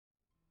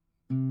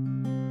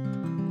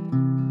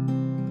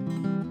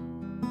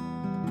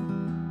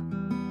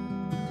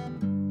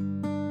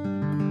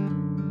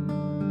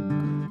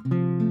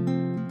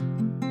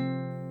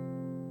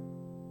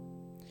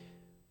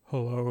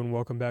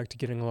back to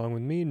Getting Along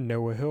with me,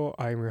 Noah Hill.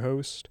 I am your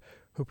host.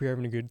 Hope you're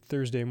having a good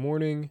Thursday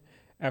morning,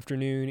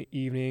 afternoon,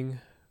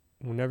 evening,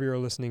 whenever you're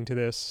listening to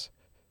this.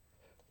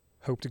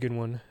 Hope it's a good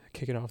one.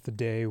 Kicking off the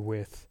day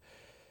with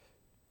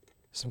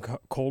some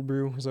cold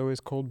brew. As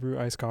always, cold brew,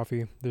 iced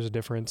coffee. There's a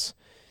difference.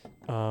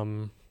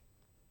 Yeah,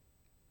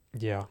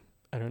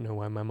 I don't know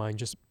why my mind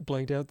just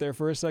blanked out there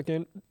for a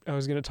second. I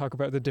was going to talk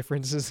about the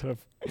differences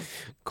of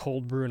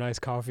cold brew and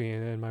iced coffee,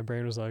 and my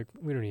brain was like,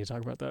 we don't need to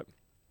talk about that.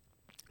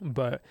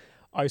 But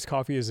iced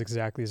coffee is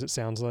exactly as it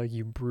sounds like.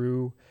 You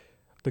brew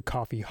the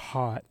coffee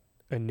hot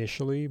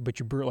initially, but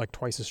you brew it like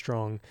twice as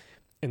strong,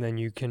 and then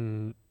you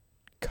can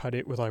cut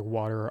it with like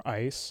water or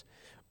ice,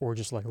 or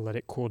just like let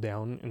it cool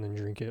down and then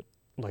drink it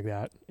like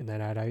that and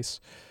then add ice.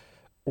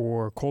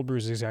 Or cold brew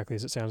is exactly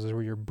as it sounds, is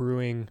where you're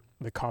brewing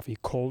the coffee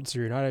cold, so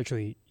you're not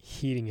actually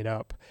heating it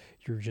up.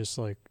 You're just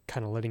like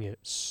kind of letting it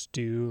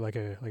stew like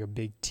a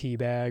big tea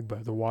bag,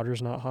 but the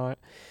water's not hot.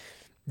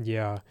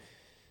 Yeah.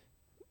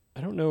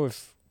 I don't know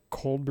if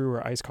cold brew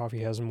or iced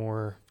coffee has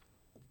more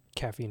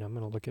caffeine. I'm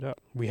going to look it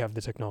up. We have the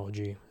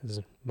technology. This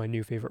is my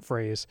new favorite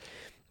phrase.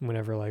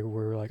 Whenever like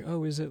we're like,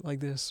 oh, is it like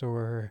this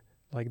or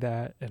like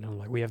that? And I'm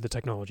like, we have the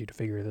technology to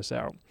figure this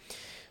out.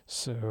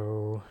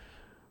 So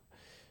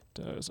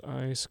does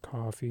iced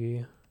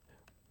coffee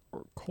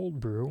or cold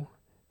brew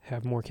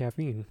have more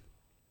caffeine?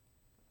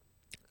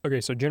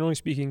 Okay, so generally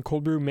speaking,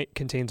 cold brew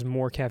contains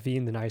more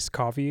caffeine than iced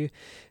coffee,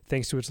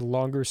 thanks to its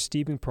longer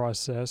steeping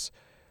process.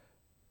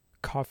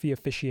 Coffee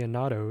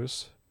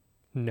aficionados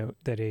note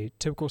that a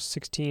typical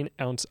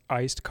 16-ounce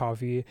iced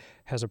coffee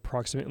has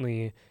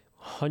approximately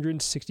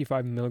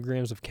 165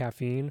 milligrams of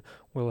caffeine,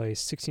 while a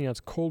 16-ounce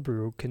cold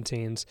brew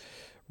contains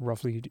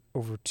roughly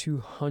over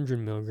 200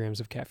 milligrams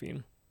of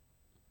caffeine.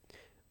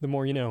 The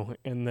more you know.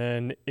 And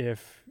then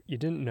if you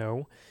didn't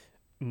know,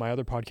 my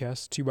other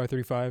podcast,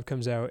 2x35,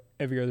 comes out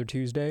every other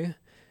Tuesday.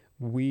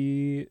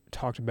 We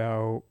talked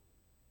about,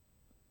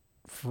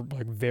 for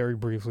like very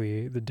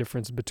briefly, the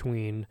difference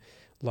between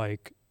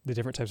like the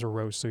different types of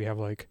roast. So you have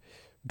like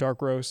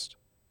dark roast,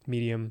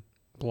 medium,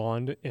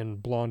 blonde,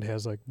 and blonde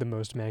has like the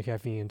most amount of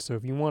caffeine. So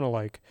if you want to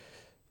like,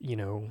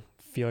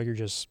 feel like you're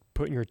just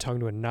putting your tongue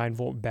to a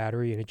 9-volt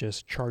battery and it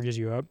just charges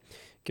you up,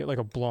 get like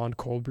a blonde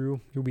cold brew.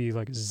 You'll be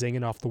like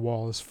zinging off the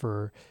walls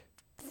for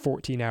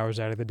 14 hours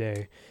out of the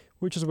day,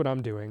 which is what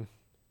I'm doing.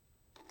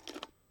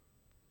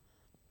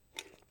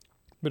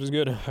 But it's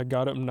good. I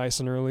got up nice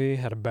and early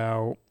at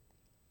got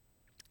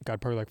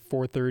probably like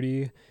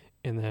 4:30,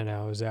 and then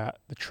I was at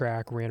the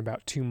track, ran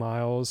about 2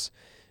 miles,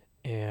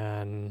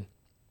 and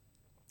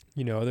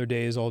other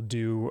days I'll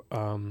do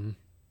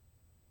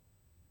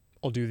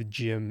the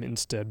gym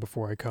instead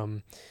before I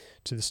come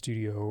to the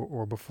studio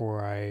or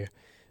before I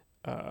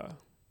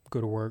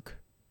go to work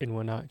and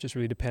whatnot. It just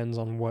really depends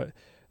on what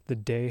the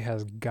day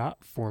has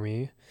got for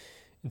me.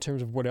 In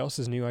terms of what else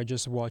is new, I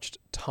just watched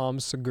Tom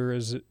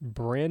Segura's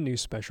brand new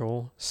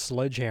special,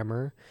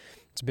 Sledgehammer.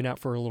 It's been out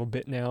for a little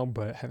bit now,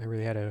 but haven't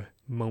really had a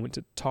moment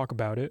to talk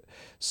about it.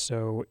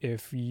 So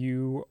if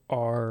you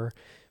are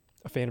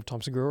a fan of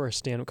Tom Segura or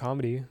stand-up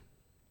comedy,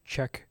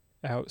 check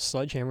out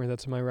Sledgehammer.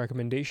 That's my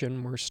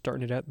recommendation. We're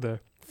starting it at the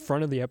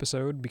front of the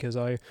episode because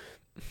I'm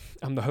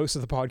the host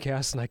of the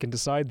podcast and I can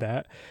decide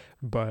that.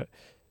 But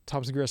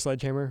Tom Segura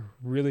Sledgehammer,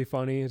 really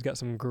funny. It's got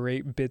some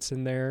great bits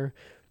in there,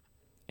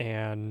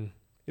 and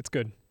it's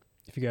good.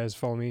 If you guys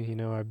follow me,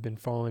 I've been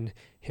following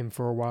him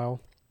for a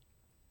while.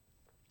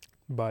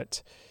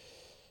 But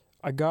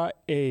I got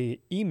a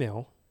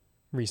email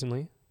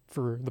recently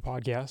for the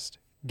podcast,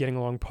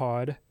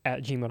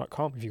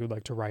 gettingalongpod@gmail.com, if you would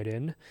like to write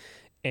in.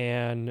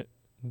 And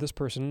this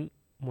person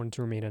wanted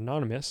to remain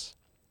anonymous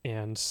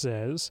and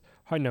says,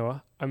 "Hi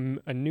Noah, I'm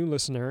a new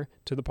listener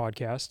to the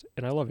podcast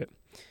and I love it.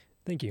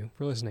 Thank you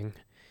for listening.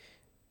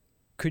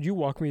 Could you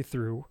walk me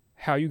through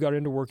how you got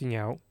into working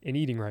out and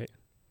eating right?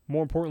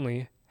 More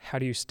importantly, how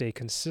do you stay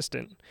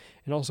consistent?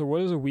 And also, what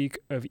does a week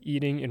of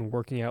eating and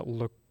working out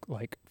look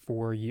like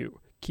for you?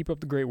 Keep up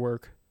the great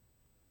work."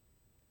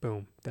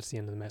 Boom. That's the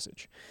end of the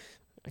message.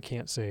 I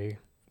can't say,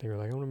 they were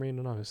like, "I want to remain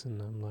anonymous."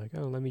 And I'm like,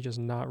 oh, let me just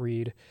not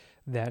read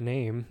that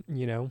name,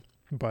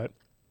 But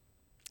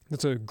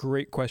that's a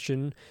great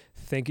question.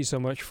 Thank you so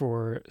much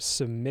for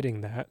submitting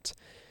that.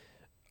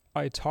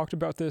 I talked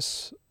about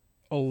this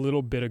a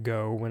little bit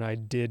ago when I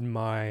did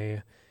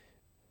my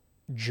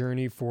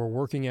journey for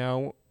working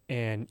out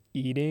and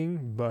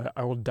eating, but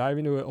I will dive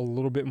into it a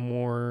little bit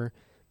more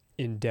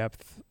in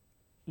depth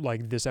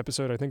like this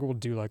episode. I think we'll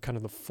do like kind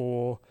of the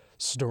full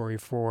story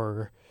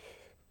for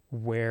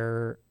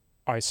where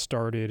I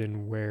started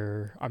and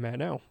where I'm at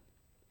now.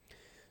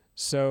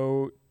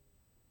 So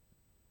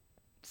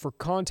for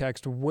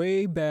context,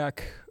 way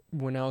back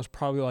when I was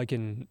probably like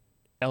in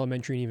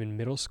elementary and even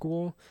middle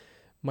school,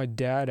 my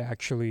dad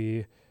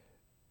actually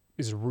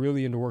is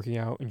really into working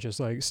out and just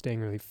like staying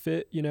really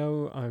fit.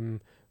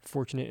 I'm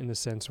fortunate in the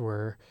sense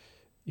where,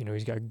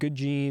 he's got good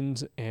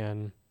genes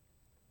and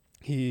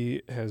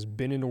he has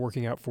been into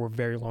working out for a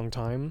very long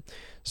time.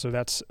 So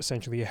that's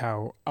essentially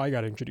how I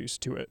got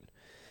introduced to it.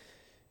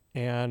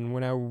 And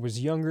when I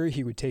was younger,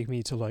 he would take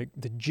me to like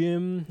the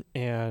gym,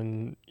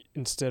 and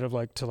instead of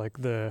like to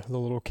like the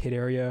little kid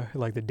area,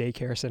 like the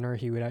daycare center,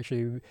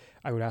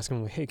 I would ask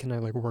him like, "Hey, can I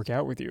like work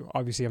out with you?"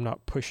 Obviously, I'm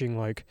not pushing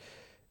like,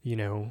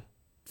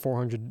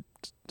 400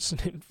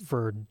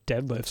 for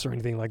deadlifts or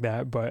anything like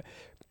that, but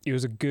it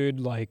was a good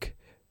like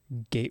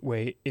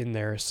gateway in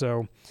there.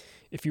 So,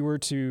 if you were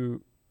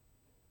to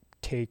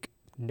take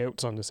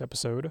notes on this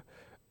episode,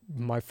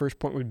 my first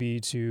point would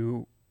be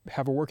to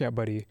have a workout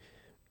buddy.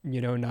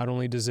 Not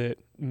only does it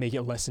make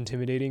it less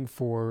intimidating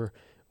for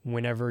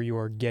whenever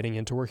you're getting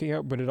into working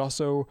out, but it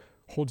also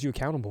holds you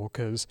accountable,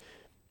 because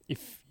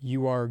if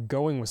you are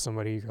going with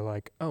somebody, you're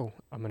like, oh,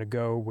 I'm going to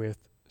go with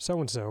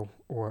so-and-so,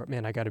 or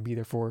man, I got to be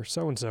there for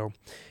so-and-so.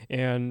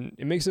 And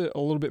it makes it a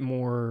little bit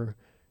more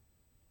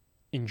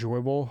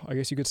enjoyable, I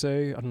guess you could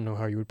say. I don't know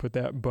how you would put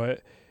that,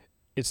 but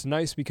it's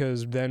nice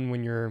because then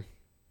when you're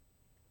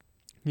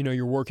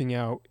working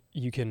out,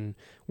 you can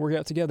work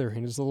out together,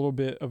 and it's a little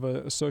bit of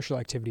a social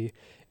activity,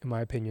 in my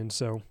opinion.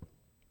 So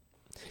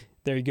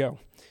there you go.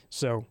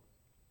 So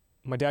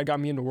my dad got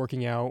me into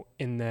working out,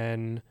 and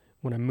then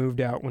when I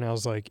moved out when I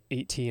was like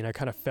 18, I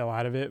kind of fell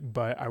out of it,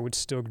 but I would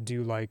still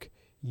do like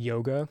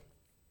yoga,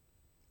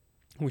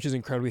 which is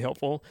incredibly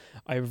helpful.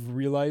 I've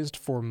realized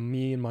for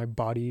me and my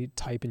body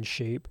type and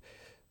shape,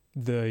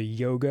 the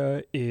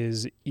yoga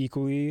is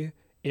equally,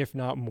 if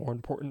not more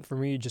important for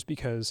me, just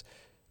because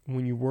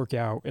when you work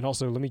out, and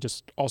also let me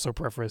just also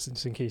preface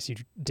this in case you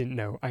didn't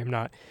know, I am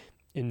not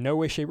in no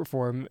way, shape, or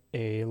form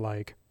a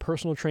like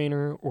personal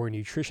trainer or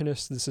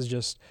nutritionist. This is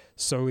just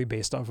solely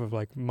based off of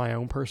like my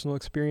own personal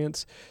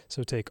experience.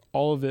 So take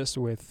all of this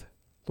with a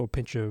little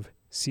pinch of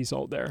sea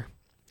salt there.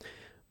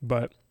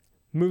 But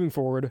moving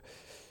forward,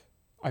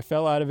 I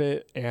fell out of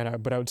it,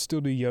 but I would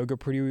still do yoga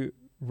pretty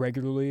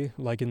regularly,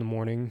 like in the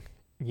morning,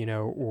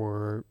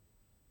 or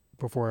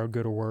before I would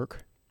go to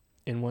work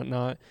and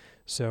whatnot.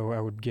 So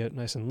I would get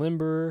nice and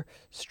limber,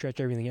 stretch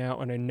everything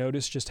out, and I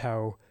noticed just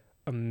how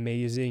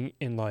amazing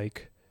and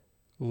like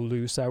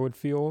loose I would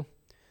feel.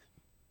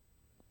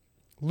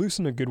 Loose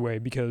in a good way,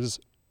 because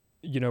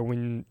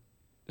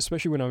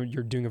especially when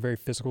you're doing a very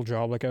physical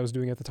job like I was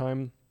doing at the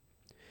time,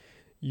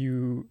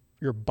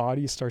 your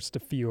body starts to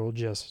feel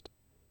just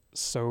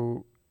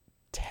so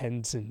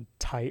tense and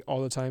tight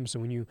all the time. So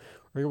when you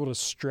are able to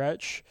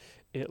stretch,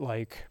 it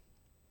like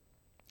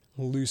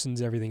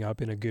loosens everything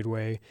up in a good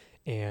way,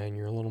 and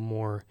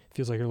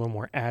feels like you're a little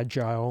more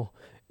agile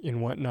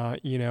and whatnot,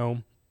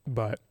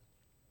 but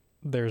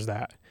there's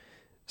that.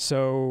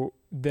 So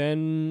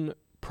then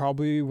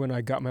probably when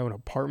I got my own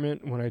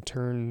apartment, when I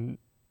turned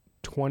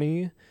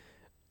 20,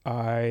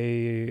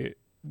 they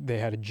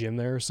had a gym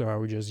there, so I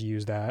would just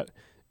use that,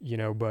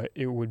 but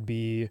it would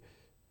be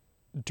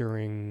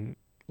during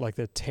like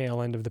the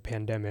tail end of the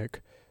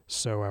pandemic,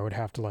 so I would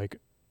have to like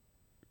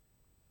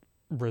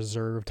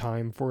reserve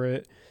time for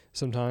it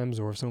sometimes,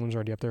 or if someone's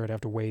already up there, I'd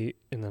have to wait,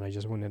 and then I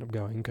just wouldn't end up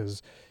going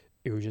because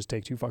it would just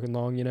take too fucking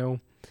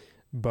long,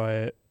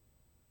 but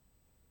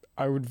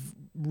I would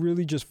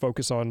really just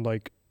focus on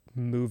like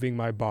moving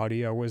my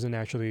body. I wasn't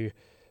actually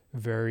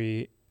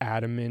very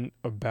adamant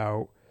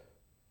about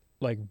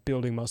like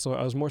building muscle.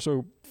 I was more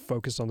so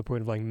focused on the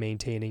point of like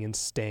maintaining and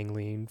staying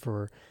lean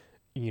for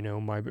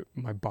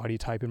my body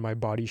type and my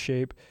body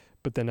shape.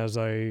 But then as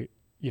I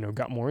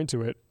got more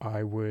into it,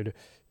 I would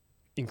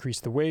increase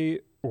the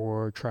weight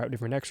or try out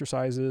different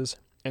exercises,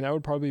 and that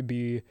would probably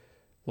be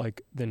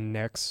like the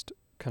next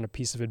kind of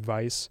piece of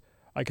advice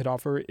I could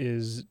offer,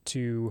 is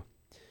to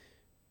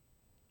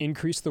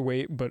increase the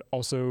weight but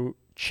also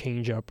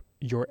change up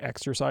your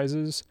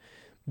exercises.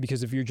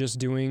 Because if you're just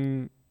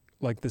doing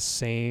like the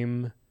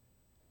same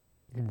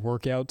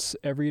workouts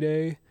every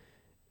day,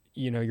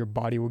 your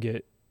body will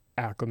get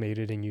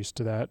acclimated and used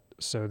to that,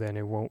 so then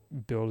it won't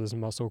build as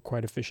muscle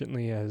quite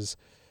efficiently as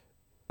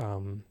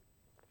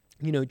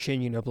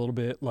changing up a little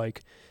bit.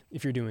 Like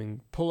if you're doing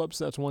pull-ups,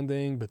 that's one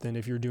thing, but then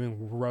if you're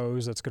doing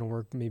rows, that's going to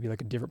work maybe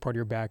like a different part of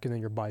your back, and then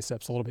your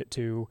biceps a little bit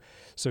too.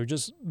 So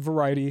just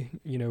variety,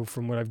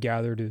 from what I've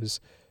gathered,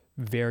 is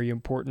very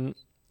important.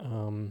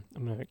 I'm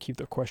going to keep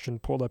the question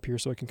pulled up here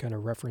so I can kind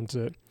of reference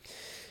it.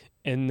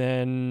 And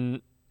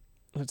then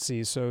let's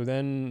see. So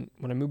then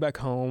when I moved back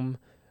home,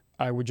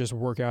 I would just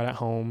work out at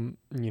home.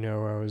 I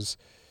was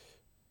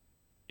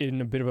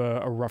in a bit of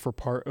a rougher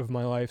part of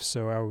my life,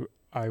 so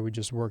I would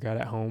just work out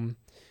at home,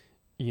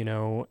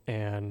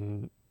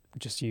 and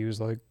just use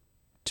like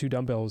 2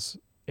 dumbbells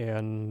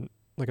and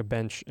like a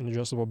bench, an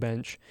adjustable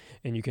bench.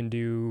 And you can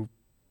do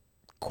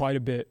quite a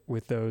bit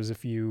with those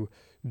if you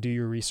do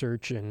your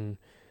research and,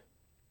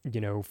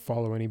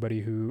 follow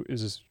anybody who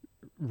is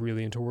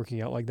really into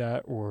working out like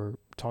that, or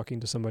talking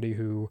to somebody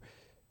who,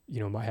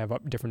 might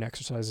have different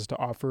exercises to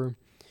offer.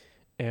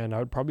 And I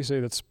would probably say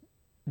that's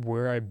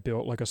where I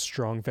built like a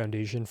strong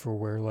foundation for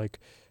where like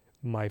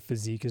my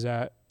physique is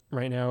at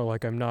right now.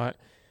 Like I'm not,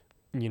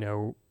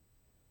 Henry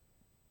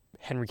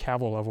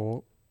Cavill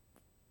level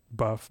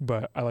buff,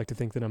 but I like to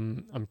think that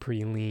I'm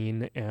pretty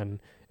lean and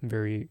I'm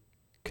very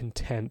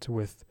content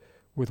with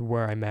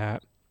where I'm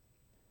at.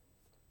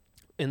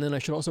 And then I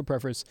should also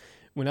preface,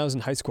 when I was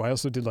in high school, I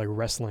also did like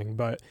wrestling,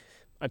 but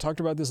I talked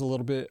about this a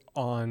little bit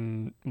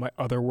on my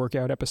other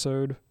workout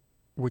episode,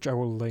 which I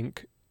will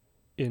link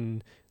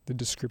in the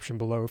description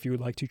below if you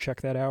would like to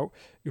check that out.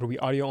 It'll be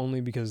audio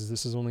only because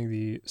this is only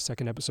the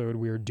second episode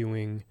we are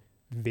doing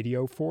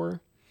video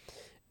for.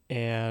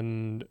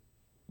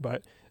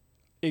 But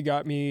it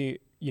got me,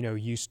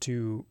 used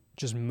to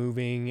just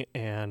moving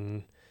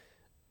and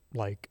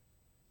like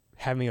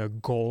having a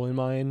goal in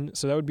mind.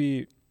 So that would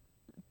be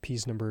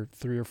piece number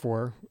 3 or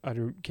 4.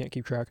 Can't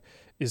keep track,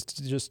 is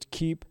to just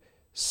keep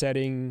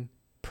setting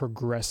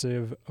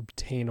progressive,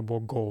 obtainable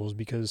goals,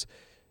 because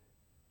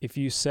if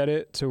you set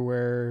it to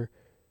where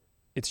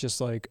it's just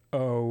like,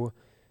 oh,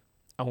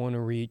 I want to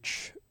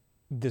reach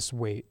this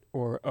weight,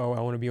 or oh,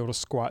 I want to be able to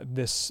squat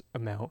this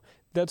amount,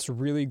 that's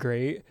really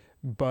great.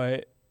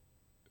 But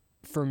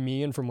for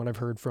me, and from what I've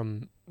heard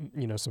from,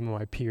 some of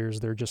my peers,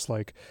 they're just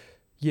like,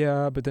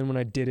 yeah, but then when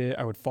I did it,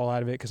 I would fall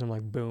out of it because I'm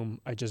like,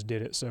 boom, I just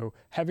did it. So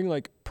having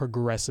like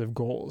progressive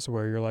goals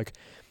where you're like,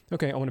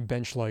 okay, I want to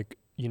bench like,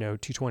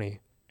 220.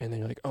 And then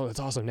you're like, oh, that's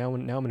awesome. Now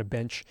I'm going to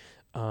bench,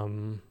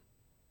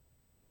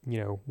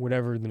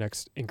 whatever the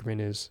next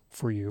increment is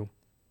for you,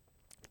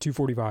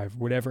 245,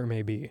 whatever it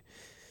may be.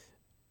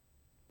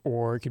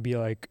 Or it could be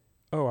like,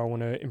 oh, I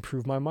want to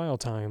improve my mile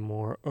time,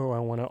 or, oh, I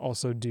want to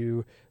also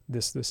do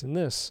this, this, and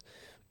this.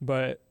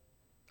 But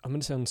I'm going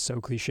to sound so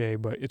cliche,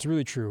 but it's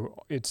really true.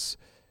 It's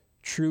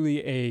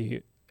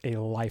truly a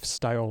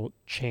lifestyle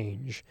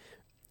change,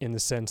 in the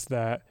sense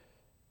that,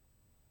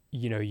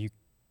 you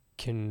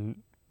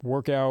can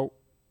work out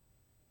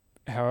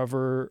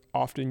however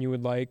often you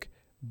would like,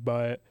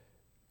 but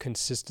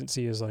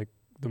consistency is like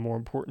the more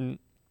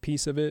important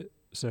piece of it.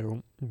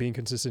 So being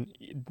consistent,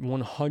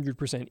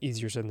 100%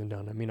 easier said than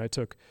done. I mean, I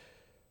took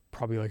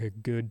probably like a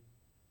good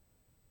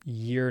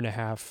year and a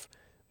half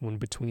when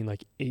between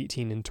like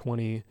 18 and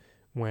 20,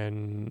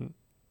 when,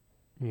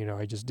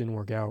 I just didn't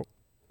work out.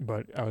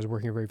 But I was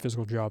working a very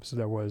physical job, so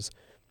that was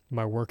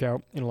my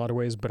workout in a lot of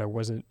ways, but I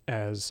wasn't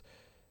as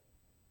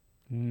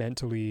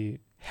mentally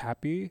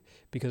happy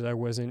because I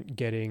wasn't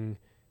getting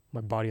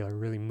my body like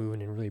really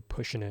moving and really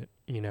pushing it,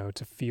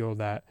 to feel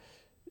that,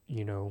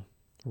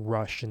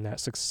 rush and that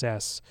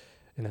success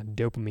and that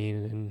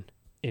dopamine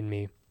in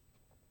me.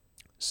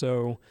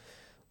 So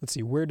let's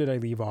see, where did I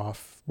leave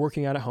off?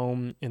 Working out at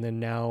home, and then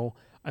now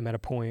I'm at a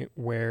point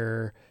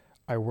where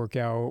I work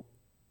out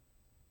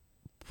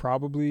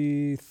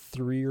probably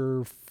 3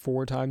 or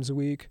 4 times a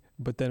week,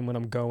 but then when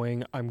I'm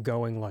going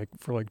like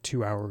for like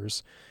 2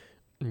 hours,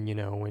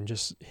 and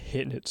just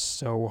hitting it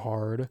so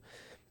hard.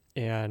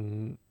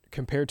 And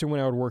compared to when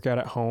I would work out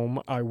at home,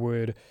 I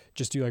would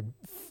just do like,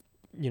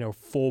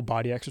 full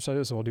body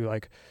exercises. So I'll do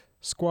like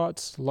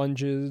squats,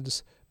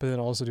 lunges, but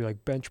then also do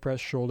like bench press,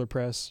 shoulder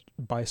press,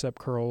 bicep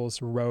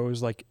curls,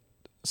 rows, like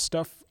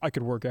stuff I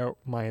could work out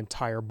my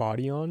entire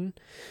body on.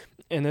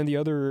 And then the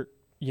other,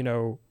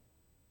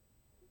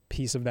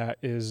 piece of that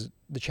is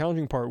the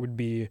challenging part would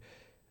be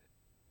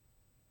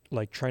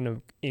like trying to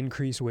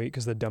increase weight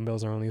because the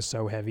dumbbells are only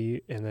so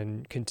heavy, and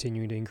then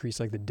continuing to increase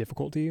like the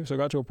difficulty. So I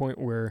got to a point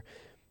where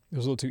it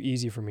was a little too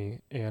easy for me,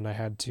 and I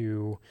had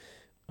to,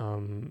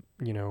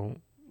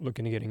 look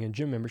into getting a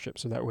gym membership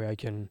so that way I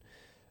can,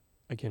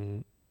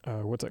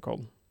 what's that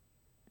called?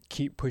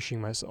 Keep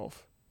pushing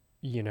myself,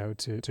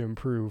 to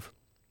improve.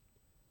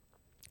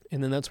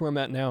 And then that's where I'm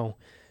at now,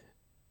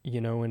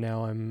 and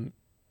now I'm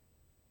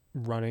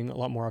running a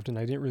lot more often.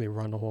 I didn't really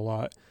run a whole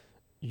lot,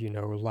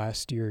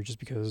 last year, just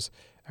because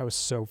I was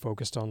so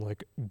focused on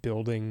like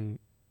building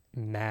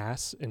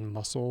mass and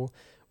muscle,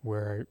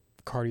 where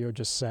cardio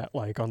just sat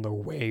like on the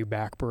way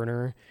back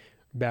burner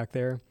back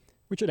there,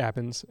 which it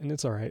happens and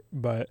it's all right.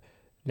 But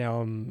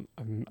now I'm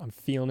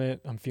feeling it.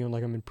 I'm feeling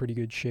like I'm in pretty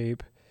good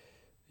shape,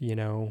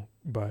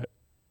 but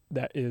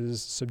that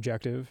is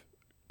subjective.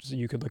 So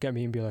you could look at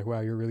me and be like,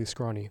 wow, you're really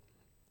scrawny.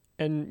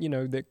 And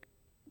that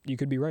you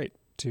could be right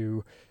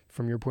too,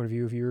 from your point of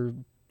view. If you're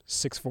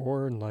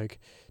 6'4" and like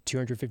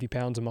 250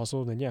 pounds of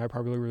muscle, then yeah, I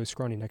probably look really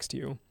scrawny next to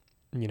you,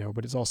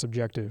 but it's all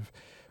subjective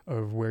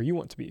of where you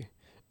want to be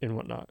and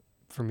whatnot.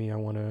 For me, I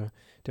want to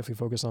definitely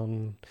focus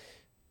on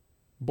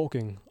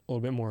bulking a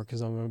little bit more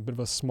because I'm a bit of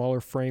a smaller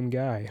frame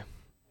guy,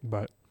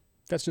 but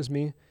that's just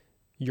me.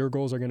 Your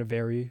goals are going to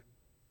vary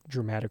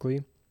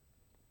dramatically.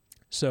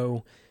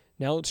 So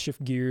now let's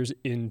shift gears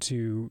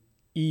into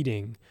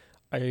eating.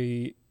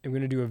 I am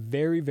going to do a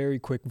very, very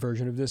quick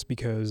version of this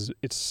because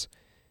it's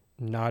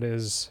not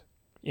as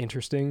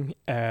interesting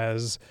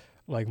as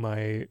like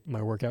my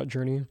workout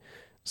journey.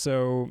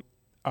 So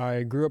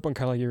I grew up on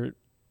kind of like your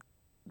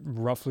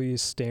roughly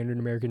standard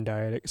American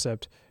diet,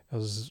 except I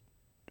was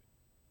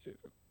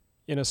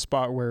in a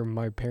spot where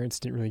my parents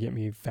didn't really get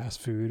me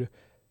fast food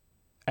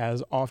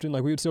as often.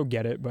 Like we would still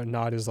get it, but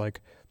not as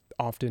like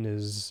often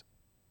as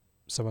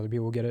some other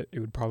people get it. It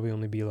would probably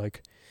only be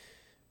like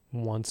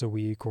once a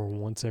week or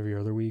once every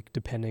other week,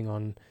 depending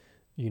on,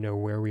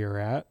 where we are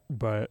at.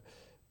 But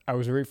I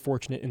was very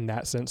fortunate in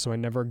that sense. So I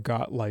never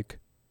got like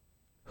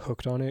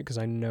hooked on it, because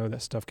I know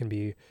that stuff can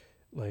be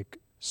like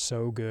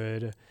so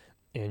good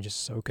and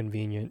just so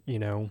convenient,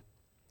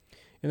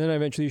 And then I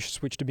eventually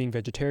switched to being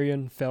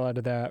vegetarian, fell out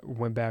of that,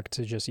 went back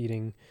to just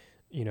eating,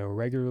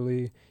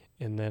 regularly.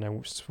 And then I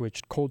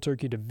switched cold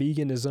turkey to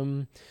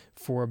veganism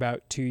for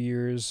about 2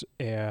 years.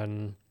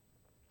 And,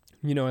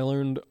 I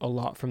learned a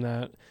lot from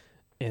that.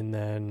 And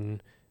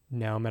then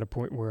now I'm at a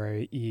point where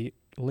I eat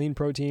lean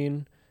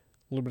protein,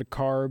 a little bit of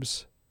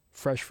carbs,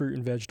 fresh fruit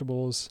and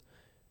vegetables.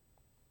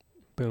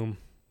 Boom.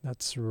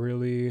 That's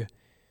really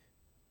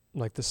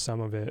like the sum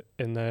of it.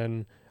 And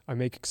then I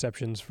make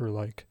exceptions for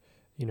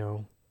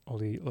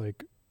I'll eat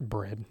like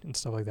bread and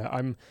stuff like that.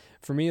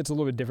 For me, it's a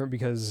little bit different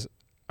because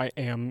I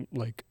am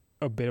like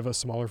a bit of a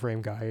smaller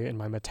frame guy, and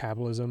my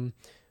metabolism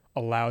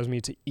allows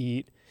me to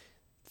eat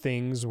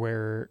things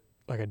where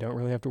like I don't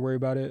really have to worry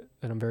about it,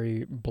 and I'm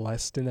very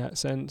blessed in that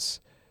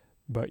sense.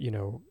 But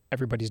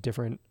everybody's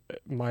different.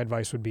 My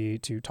advice would be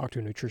to talk to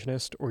a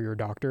nutritionist or your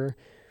doctor,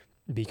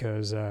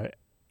 because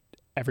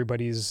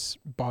everybody's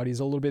body's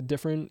a little bit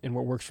different, and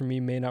what works for me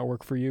may not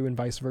work for you, and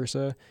vice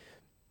versa.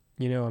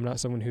 I'm not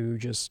someone who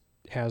just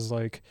has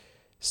like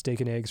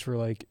steak and eggs for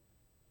like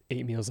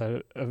 8 meals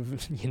out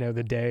of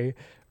the day,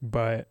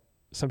 but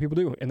some people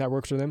do, and that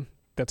works for them.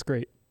 That's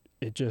great.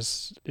 It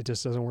just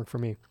doesn't work for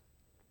me.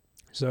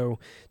 So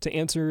to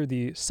answer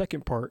the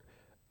second part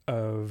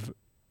of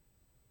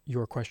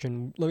your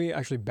question, let me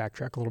actually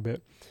backtrack a little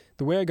bit.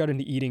 The way I got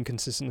into eating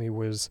consistently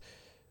was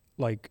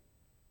like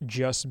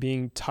just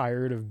being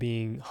tired of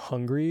being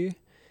hungry.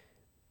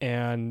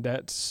 And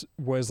that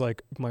was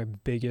like my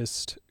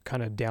biggest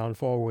kind of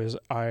downfall, was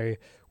I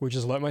would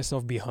just let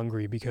myself be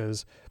hungry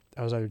because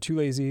I was either too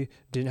lazy,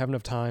 didn't have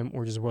enough time,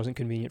 or just wasn't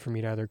convenient for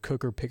me to either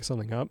cook or pick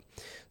something up.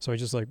 So I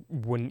just like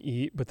wouldn't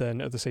eat. But then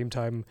at the same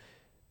time,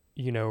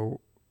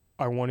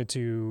 I wanted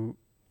to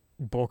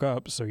bulk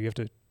up. So you have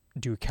to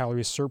do a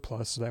calorie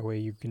surplus, so that way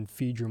you can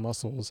feed your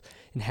muscles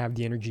and have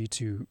the energy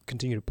to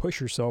continue to push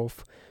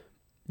yourself,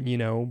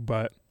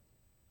 but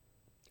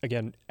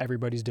again,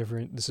 everybody's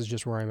different. This is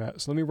just where I'm at.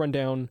 So let me run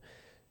down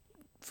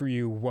for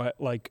you what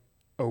like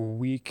a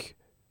week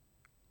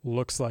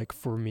looks like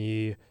for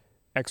me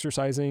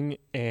exercising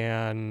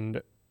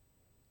and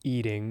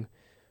eating.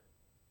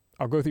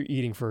 I'll go through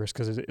eating first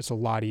because it's a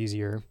lot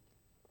easier.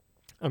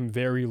 I'm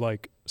very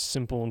like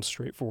simple and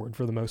straightforward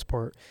for the most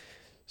part.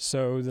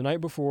 So the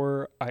night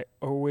before, I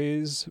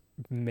always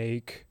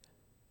make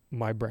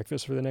my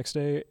breakfast for the next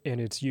day, and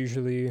it's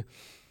usually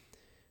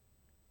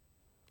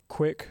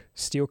quick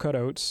steel cut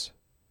oats,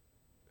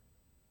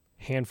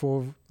 handful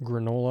of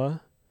granola,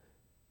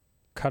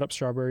 cut up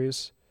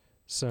strawberries,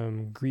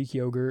 some Greek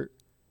yogurt,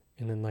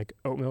 and then like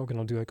oat milk, and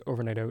I'll do like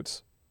overnight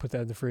oats, put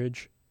that in the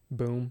fridge,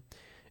 boom.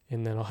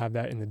 And then I'll have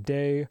that in the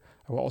day.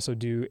 I will also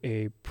do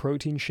a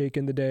protein shake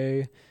in the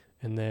day,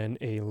 and then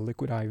a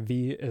liquid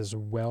IV as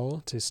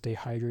well to stay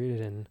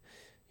hydrated and,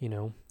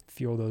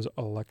 fuel those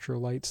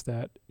electrolytes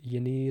that you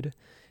need.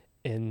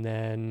 And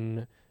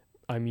then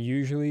I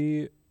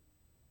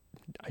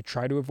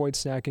try to avoid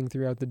snacking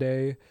throughout the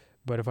day,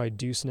 but if I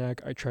do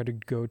snack, I try to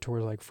go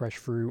towards like fresh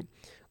fruit.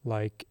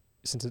 Like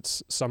since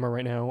it's summer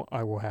right now,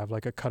 I will have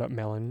like a cut up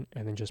melon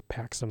and then just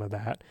pack some of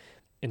that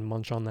and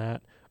munch on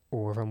that.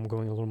 Or if I'm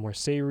going a little more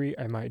savory,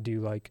 I might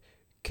do like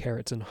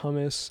carrots and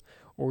hummus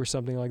or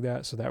something like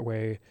that. So that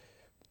way,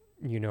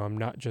 I'm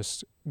not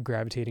just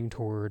gravitating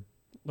toward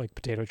like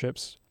potato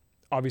chips.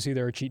 Obviously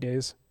there are cheat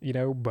days,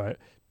 but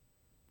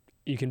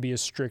you can be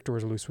as strict or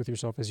as loose with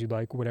yourself as you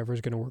like,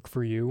 whatever's going to work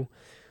for you.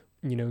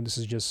 This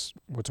is just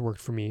what's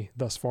worked for me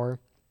thus far.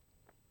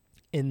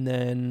 And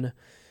then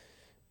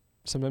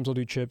sometimes I'll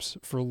do chips.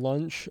 For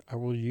lunch, I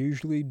will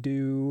usually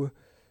do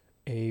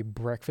a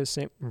breakfast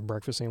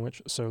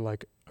sandwich. So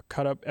like a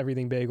cut up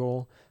everything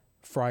bagel,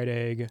 fried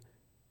egg,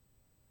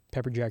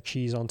 pepper jack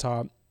cheese on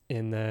top.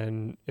 And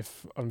then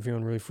if I'm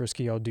feeling really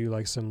frisky, I'll do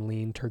like some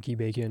lean turkey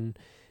bacon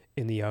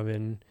in the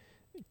oven.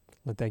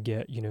 Let that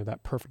get,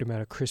 that perfect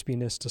amount of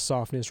crispiness to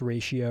softness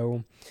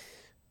ratio,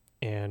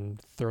 and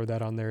throw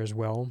that on there as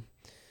well.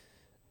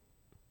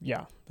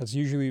 Yeah, that's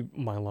usually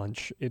my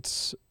lunch.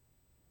 It's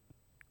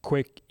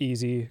quick,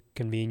 easy,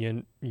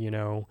 convenient,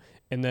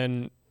 and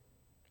then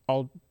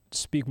I'll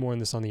speak more on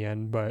this on the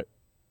end, but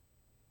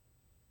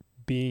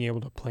being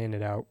able to plan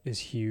it out is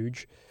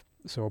huge.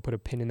 So I'll put a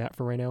pin in that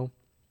for right now.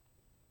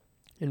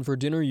 And for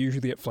dinner,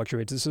 usually it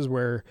fluctuates. This is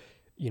where,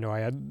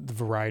 I add the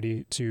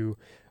variety to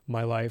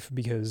my life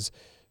because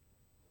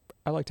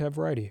I like to have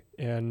variety.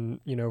 And,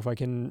 if I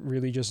can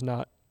really just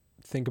not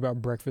think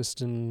about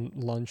breakfast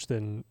and lunch,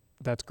 then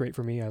that's great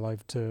for me. I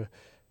like to,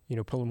 put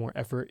a little more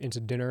effort into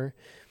dinner.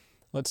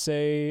 Let's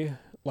say,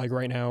 like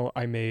right now,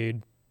 I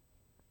made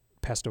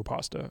pesto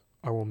pasta.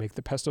 I will make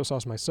the pesto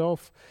sauce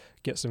myself,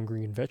 get some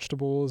green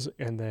vegetables,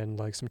 and then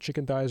like some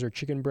chicken thighs or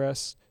chicken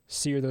breasts,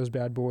 sear those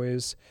bad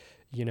boys,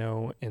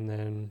 and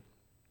then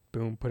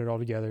boom, put it all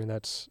together. And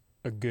that's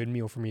a good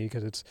meal for me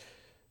because it's,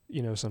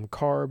 some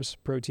carbs,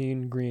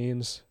 protein,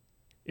 greens.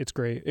 It's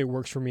great. It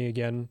works for me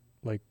again.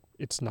 Like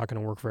it's not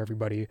going to work for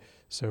everybody.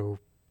 So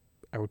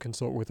I would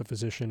consult with a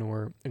physician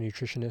or a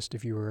nutritionist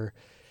if you were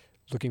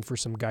looking for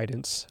some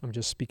guidance. I'm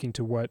just speaking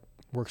to what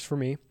works for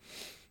me.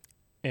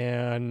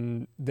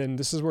 And then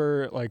this is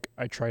where like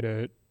I try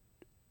to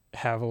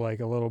have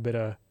like a little bit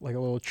of like a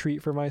little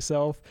treat for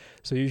myself.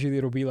 So usually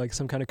it'll be like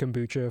some kind of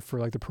kombucha for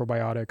like the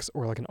probiotics,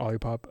 or like an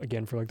Olipop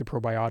again for like the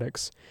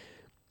probiotics,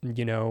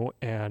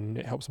 and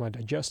it helps my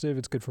digestive.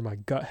 It's good for my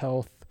gut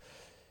health,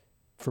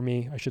 for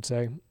me, I should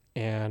say.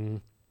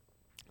 And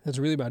that's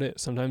really about it.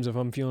 Sometimes if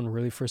I'm feeling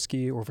really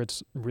frisky, or if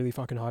it's really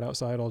fucking hot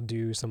outside, I'll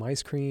do some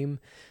ice cream.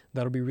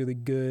 That'll be really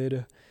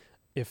good.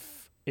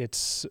 If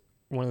it's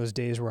one of those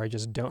days where I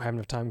just don't have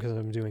enough time because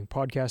I'm doing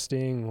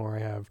podcasting or I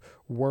have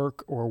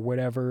work or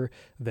whatever,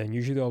 then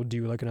usually I'll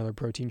do like another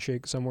protein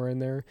shake somewhere in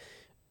there.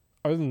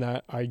 Other than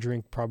that, I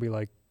drink probably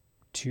like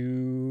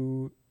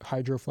 2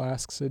 hydro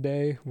flasks a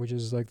day, which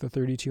is like the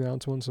 32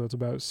 ounce one. So it's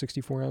about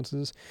 64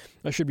 ounces.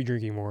 I should be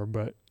drinking more,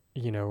 but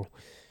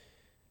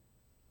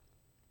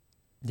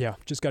yeah,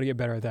 just got to get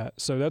better at that.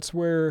 So that's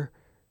where,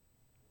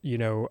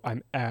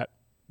 I'm at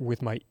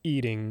with my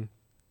eating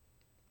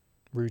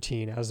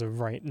routine as of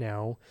right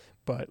now.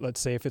 But let's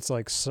say if it's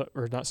like,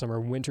 or not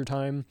summer, winter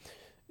time,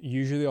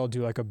 usually I'll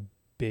do like a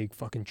big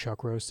fucking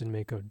chuck roast and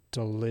make a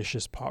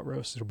delicious pot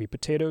roast. It'll be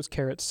potatoes,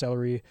 carrots,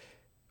 celery,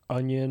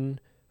 onion,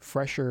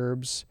 fresh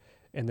herbs,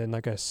 and then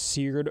like a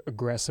seared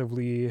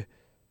aggressively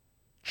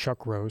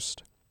chuck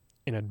roast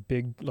in a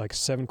big like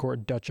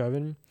 7-quart Dutch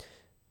oven.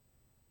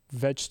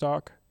 Veg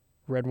stock,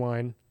 red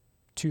wine,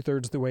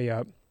 2/3 the way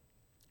up,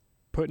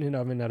 put in an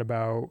oven at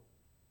about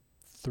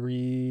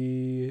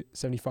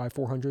 375,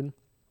 400.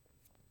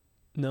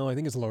 No, I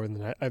think it's lower than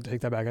that. I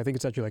take that back. I think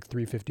it's actually like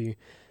 350.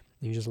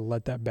 You just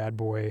let that bad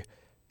boy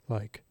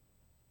like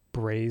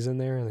braise in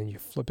there, and then you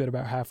flip it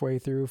about halfway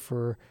through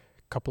for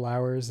a couple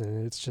hours,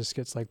 and it just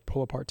gets like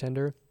pull apart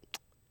tender.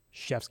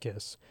 Chef's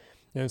kiss.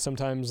 And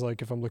sometimes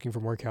like if I'm looking for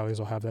more calories,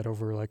 I'll have that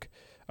over like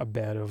a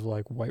bed of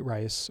like white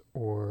rice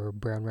or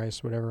brown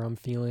rice, whatever I'm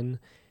feeling.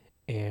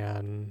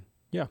 And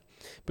yeah,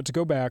 but to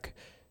go back,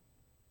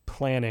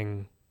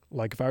 planning,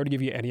 like if I were to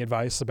give you any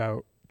advice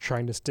about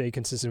trying to stay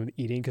consistent with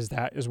eating, because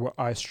that is what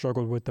I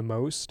struggled with the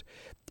most,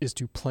 is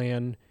to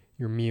plan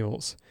your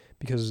meals.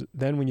 Because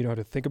then when you know how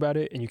to think about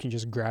it and you can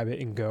just grab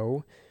it and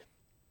go,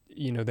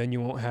 then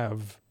you won't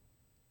have,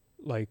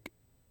 like,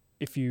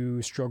 if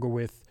you struggle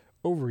with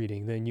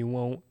overeating, then you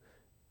won't,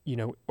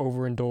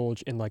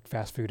 overindulge in like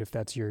fast food if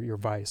that's your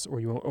vice, or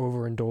you won't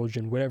overindulge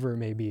in whatever it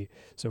may be.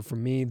 So for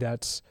me,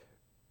 that's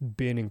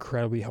been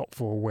incredibly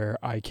helpful, where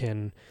I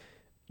can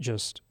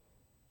just,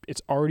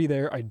 it's already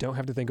there. I don't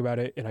have to think about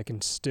it, and I can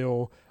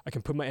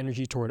put my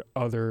energy toward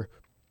other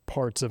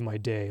parts of my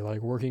day,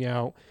 like working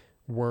out,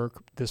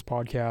 work, this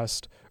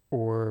podcast,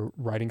 or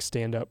writing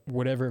stand-up,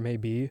 whatever it may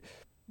be.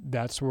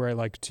 That's where I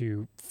like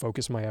to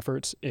focus my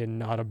efforts, and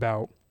not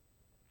about,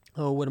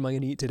 oh, what am I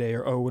going to eat today?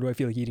 Or, oh, what do I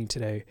feel like eating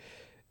today?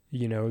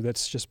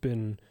 That's just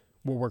been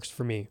what works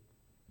for me.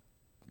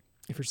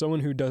 If you're someone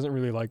who doesn't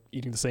really like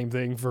eating the same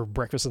thing for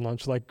breakfast and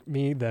lunch like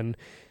me, then,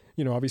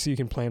 obviously you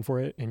can plan for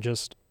it and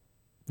just,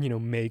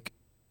 make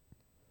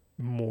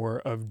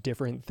more of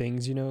different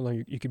things,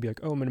 like you could be like,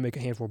 oh, I'm going to make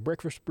a handful of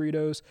breakfast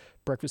burritos,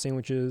 breakfast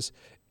sandwiches,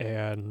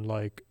 and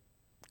like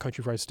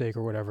country fried steak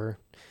or whatever.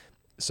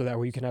 So that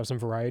way you can have some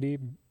variety.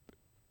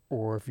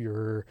 Or if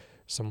you're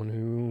someone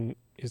who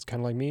is kind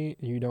of like me,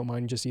 you don't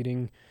mind just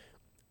eating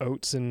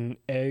oats and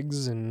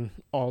eggs and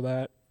all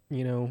that,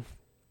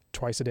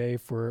 twice a day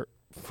for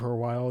a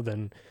while,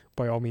 then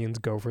by all means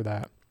go for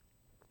that.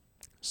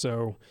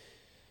 So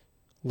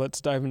let's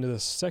dive into the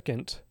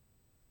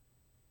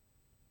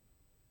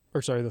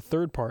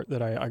third part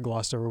that I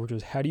glossed over, which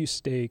was how do you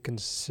stay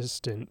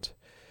consistent?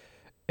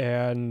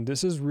 And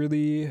this is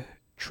really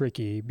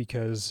tricky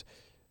because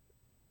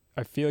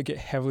I feel like it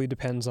heavily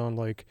depends on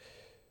like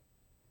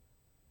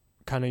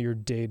kind of your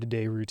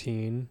day-to-day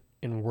routine,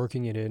 and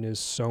working it in is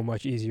so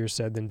much easier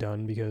said than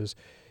done, because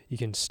you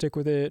can stick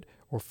with it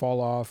or fall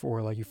off,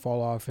 or like you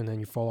fall off and then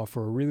you fall off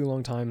for a really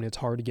long time and it's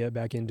hard to get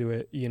back into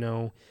it.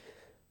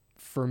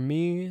 For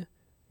me,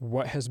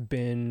 what has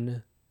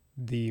been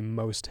the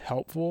most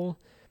helpful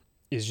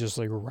is just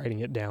like writing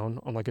it down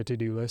on like a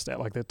to-do list at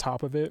like the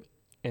top of it.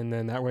 And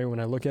then that way, when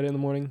I look at it in the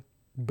morning,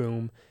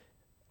 boom,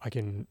 I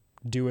can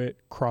do it,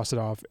 cross it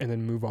off, and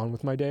then move on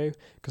with my day.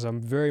 Because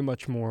I'm very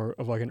much more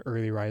of like an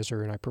early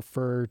riser, and I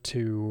prefer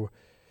to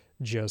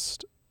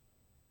just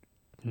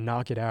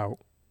knock it out,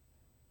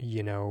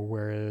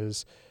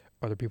 whereas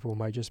other people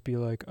might just be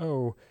like,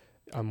 oh,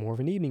 I'm more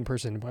of an evening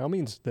person. By all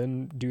means,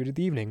 then do it at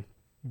the evening.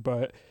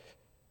 But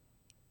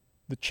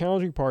the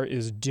challenging part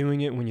is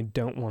doing it when you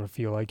don't want to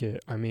feel like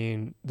it. I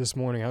mean, this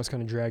morning I was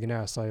kind of dragging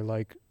ass. I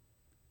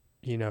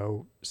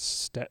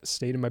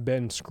stayed in my bed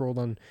and scrolled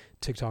on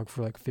TikTok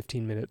for like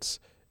 15 minutes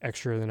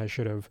extra than I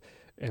should have.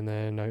 And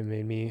then it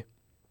made me,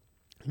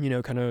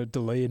 kind of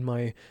delayed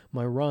my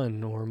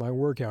run or my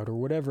workout or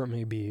whatever it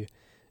may be,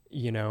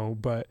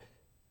 but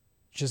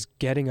just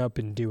getting up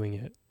and doing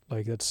it.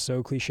 Like, that's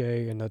so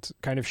cliche and that's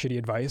kind of shitty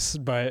advice,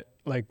 but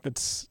like,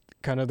 that's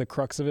kind of the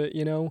crux of it,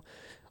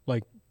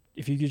 like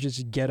if you could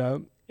just get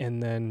up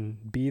and then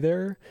be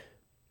there,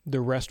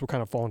 the rest will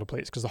kind of fall into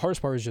place. Cause the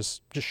hardest part is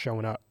just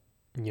showing up,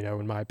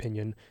 in my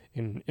opinion,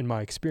 in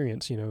my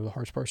experience. The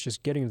hardest part is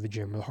just getting to the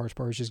gym, or the hardest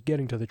part is just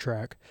getting to the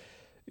track,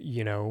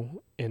 and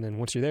then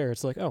once you're there,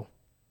 it's like, oh,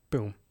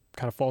 boom,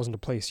 kind of falls into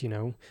place,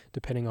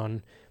 depending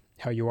on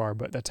how you are.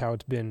 But that's how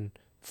it's been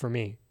for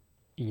me,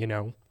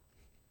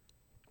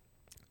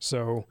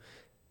 So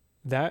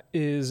that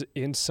is,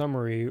 in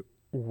summary,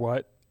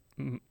 what,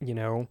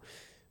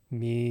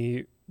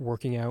 me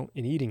working out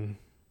and eating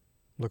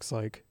looks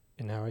like,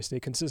 and how I stay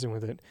consistent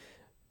with it.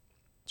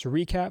 To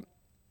recap,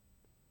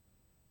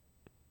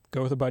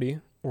 go with a buddy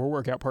or a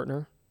workout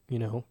partner.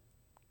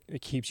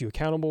 It keeps you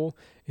accountable.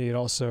 It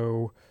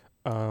also,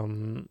 keeps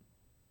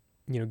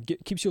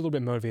you a little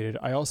bit motivated.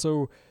 I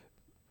also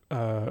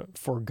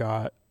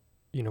forgot,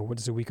 what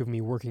does a week of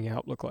me working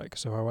out look like?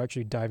 So I'll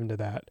actually dive into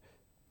that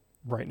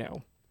right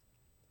now.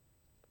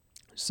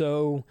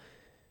 So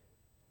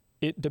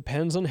it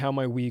depends on how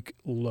my week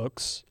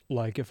looks.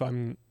 Like if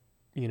I'm,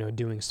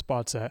 doing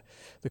spots at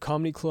the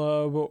comedy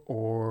club,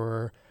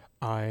 or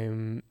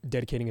I'm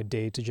dedicating a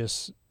day to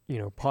just,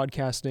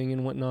 podcasting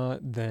and whatnot,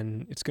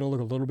 then it's going to look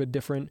a little bit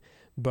different.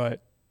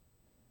 But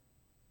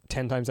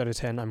 10 times out of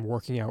 10, I'm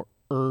working out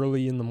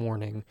early in the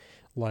morning,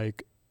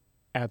 like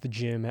at the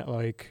gym at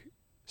like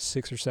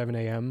 6 or 7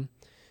 a.m.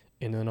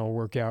 And then I'll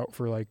work out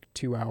for like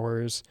 2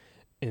 hours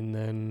and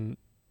then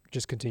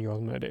just continue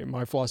on my day.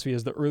 My philosophy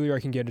is the earlier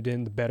I can get it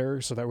in, the better.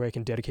 So that way I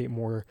can dedicate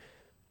more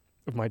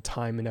of my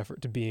time and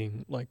effort to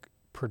being like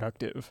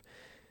productive.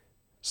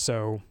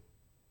 So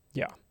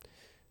yeah,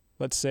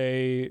 let's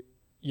say,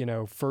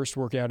 first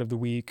workout of the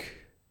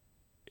week,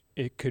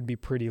 it could be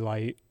pretty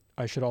light.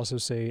 I should also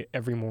say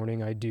every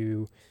morning I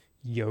do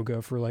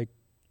yoga for like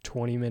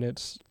 20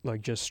 minutes,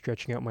 like just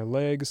stretching out my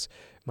legs,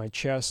 my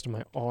chest,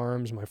 my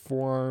arms, my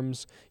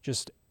forearms,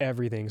 just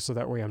everything. So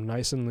that way I'm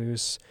nice and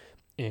loose.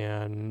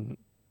 And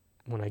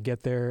when I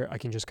get there, I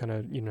can just kind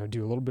of,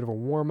 do a little bit of a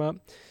warm up,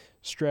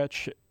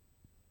 stretch,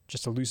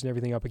 just to loosen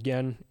everything up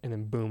again. And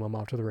then boom, I'm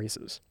off to the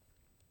races.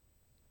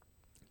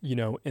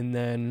 And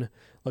then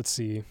let's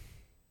see,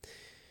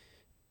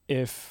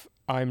 if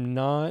I'm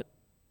not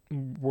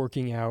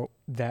working out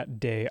that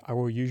day, I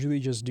will usually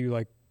just do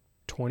like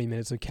 20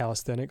 minutes of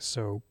calisthenics.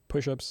 So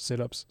push-ups,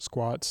 sit-ups,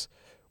 squats,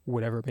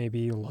 whatever it may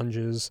be,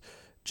 lunges,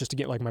 just to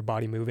get like my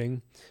body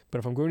moving. But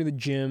if I'm going to the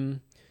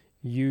gym,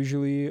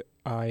 usually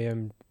I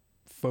am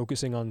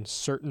focusing on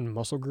certain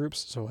muscle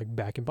groups. So like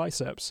back and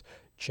biceps,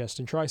 chest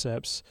and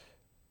triceps,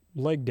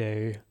 leg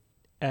day,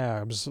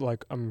 abs.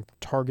 Like I'm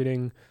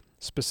targeting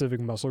specific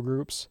muscle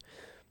groups.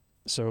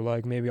 So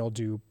like maybe I'll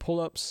do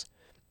pull-ups,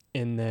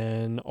 and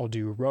then I'll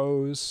do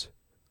rows,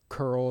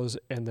 curls,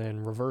 and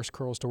then reverse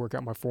curls to work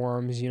out my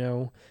forearms,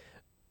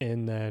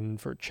 And then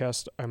for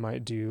chest, I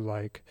might do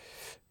like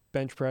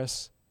bench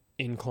press,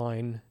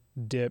 incline,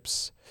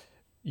 dips,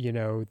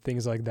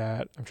 things like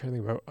that. I'm trying to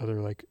think about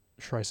other like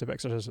tricep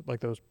exercises,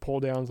 like those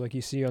pull downs like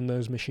you see on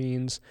those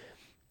machines,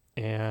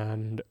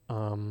 and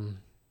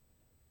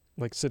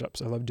like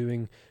sit-ups. I love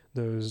doing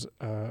those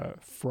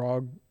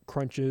frog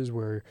crunches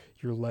where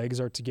your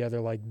legs are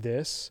together like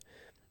this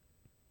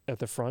at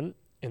the front,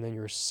 and then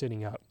you're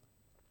sitting up.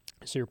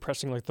 So you're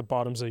pressing like the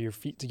bottoms of your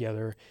feet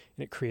together,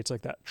 and it creates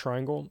like that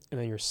triangle, and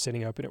then you're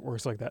sitting up and it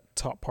works like that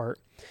top part.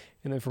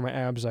 And then for my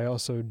abs, I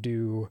also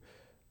do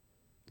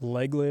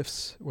leg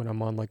lifts when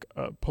I'm on like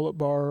a pull-up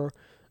bar.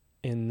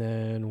 And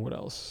then what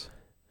else?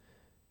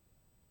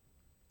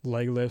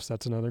 Leg lifts,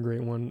 that's another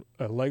great one.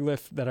 A leg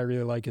lift that I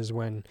really like is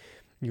when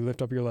you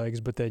lift up your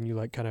legs, but then you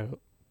like kind of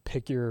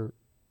pick your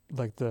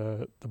like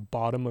the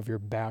bottom of your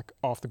back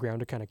off the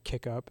ground to kind of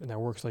kick up, and that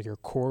works like your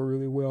core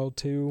really well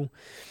too.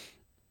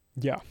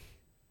 Yeah.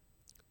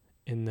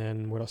 And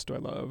then what else do I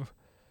love?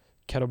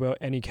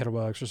 Any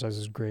kettlebell exercise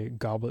is great.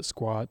 Goblet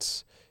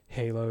squats,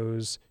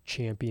 halos,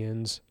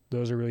 champions,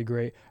 those are really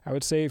great. I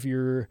would say if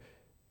you're,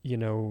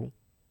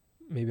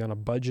 maybe on a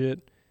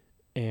budget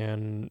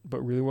but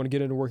really want to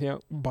get into working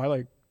out, buy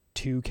like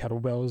 2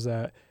 kettlebells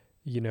that,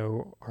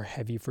 are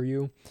heavy for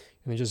you, and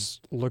then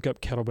just look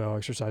up kettlebell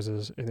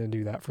exercises and then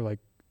do that for like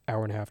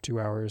hour and a half, 2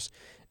 hours,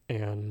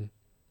 and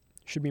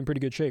should be in pretty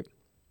good shape.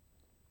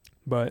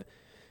 But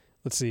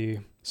let's see.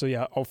 So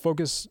yeah, I'll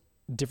focus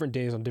different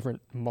days on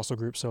different muscle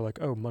groups. So like,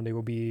 Monday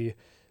will be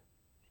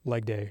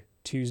leg day.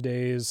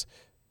 Tuesdays,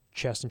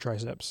 chest and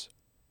triceps.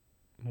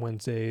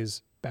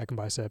 Wednesdays, back and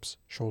biceps,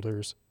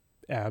 shoulders,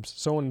 abs,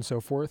 so on and so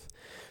forth.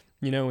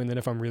 And then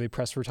if I'm really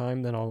pressed for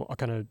time, then I'll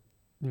kind of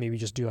maybe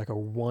just do like a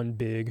one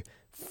big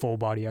full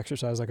body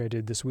exercise like I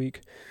did this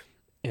week.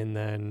 And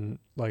then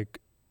like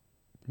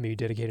maybe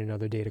dedicate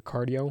another day to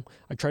cardio.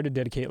 I try to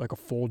dedicate like a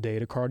full day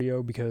to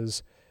cardio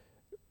because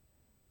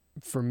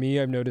for me,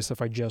 I've noticed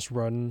if I just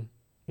run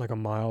like a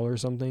mile or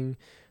something,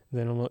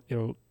 then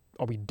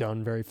I'll be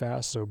done very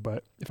fast. So,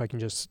 but if I can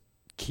just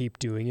keep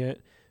doing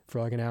it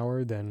for like an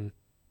hour, then,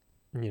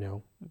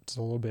 it's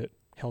a little bit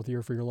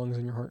healthier for your lungs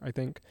and your heart, I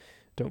think.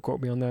 Don't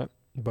quote me on that.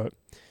 But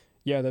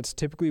yeah, that's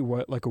typically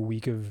what like a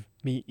week of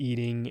me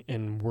eating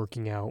and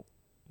working out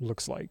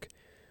looks like.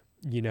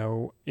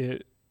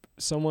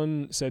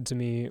 Someone said to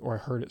me, or I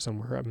heard it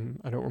somewhere,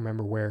 I don't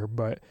remember where,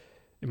 but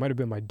it might have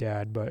been my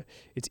dad, but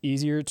it's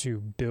easier to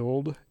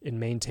build and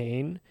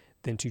maintain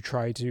than to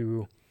try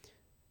to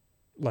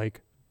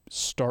like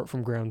start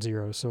from ground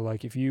zero. So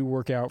like if you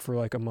work out for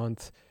like a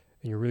month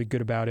and you're really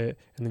good about it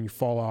and then you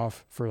fall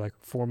off for like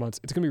 4 months,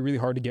 it's going to be really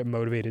hard to get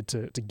motivated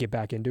to get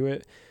back into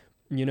it,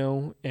 you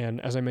know? And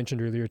as I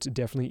mentioned earlier, it's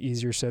definitely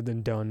easier said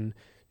than done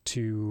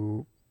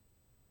to,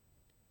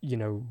 you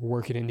know,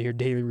 work it into your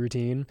daily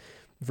routine.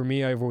 For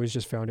me, I've always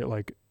just found it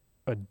like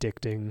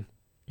addicting,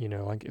 you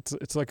know, like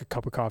it's like a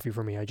cup of coffee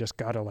for me. I just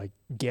got to like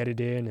get it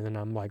in and then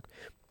I'm like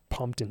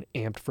pumped and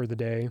amped for the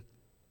day,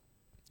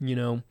 you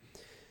know?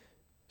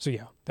 So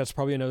yeah, that's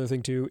probably another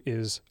thing too,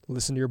 is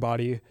listen to your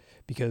body,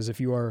 because if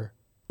you are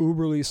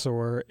uberly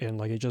sore and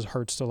like it just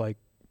hurts to like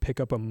pick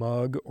up a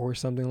mug or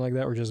something like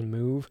that, or just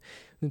move,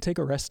 then take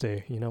a rest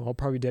day. You know, I'll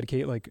probably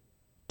dedicate like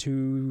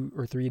 2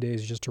 or 3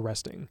 days just to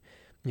resting,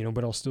 you know,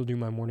 but I'll still do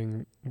my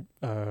morning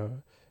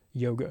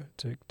yoga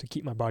to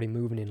keep my body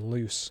moving and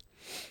loose.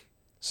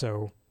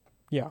 So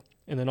yeah.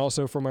 And then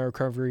also for my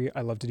recovery, I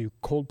love to do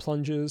cold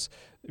plunges.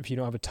 If you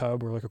don't have a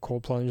tub or like a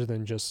cold plunge,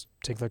 then just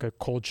take like a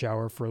cold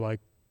shower for like,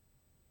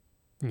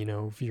 you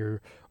know, if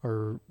you're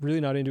are really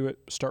not into it,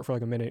 start for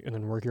like a minute and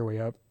then work your way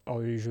up.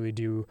 I'll usually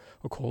do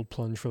a cold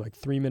plunge for like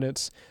 3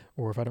 minutes,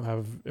 or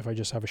if I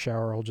just have a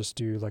shower, I'll just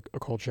do like a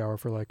cold shower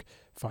for like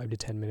 5 to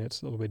 10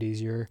 minutes, a little bit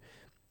easier.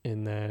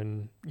 And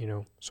then, you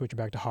know, switch it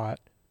back to hot,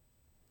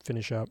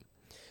 finish up.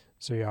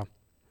 So yeah,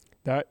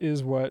 that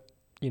is what,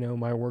 you know,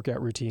 my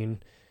workout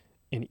routine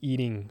and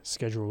eating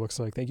schedule looks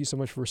like. Thank you so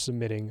much for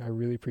submitting. I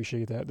really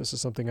appreciate that. This is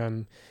something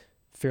I'm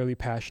fairly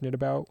passionate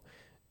about,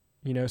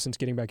 you know, since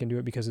getting back into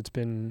it, because it's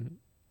been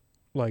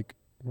like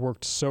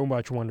worked so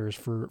much wonders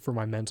for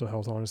my mental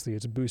health. Honestly,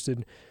 it's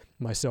boosted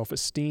my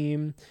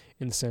self-esteem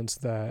in the sense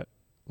that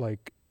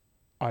like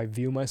I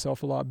view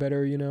myself a lot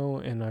better, you know,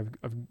 and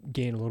I've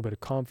gained a little bit of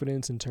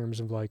confidence in terms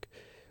of like,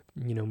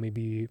 you know,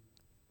 maybe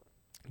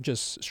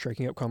just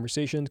striking up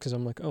conversations, because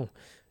I'm like, oh,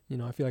 you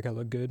know, I feel like I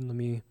look good, let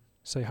me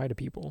say hi to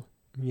people,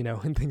 you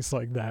know, and things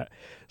like that.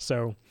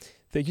 So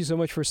thank you so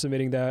much for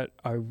submitting that.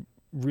 I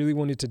really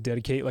wanted to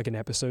dedicate like an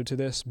episode to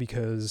this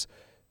because,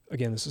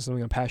 again, this is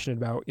something I'm passionate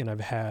about, and I've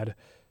had,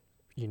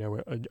 you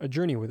know, a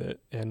journey with it,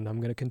 and I'm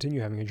going to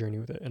continue having a journey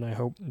with it, and I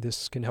hope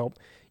this can help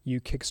you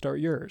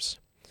kickstart yours.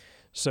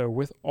 So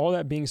with all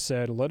that being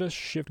said, let us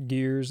shift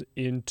gears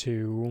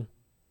into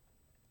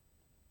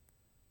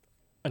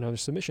another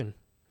submission.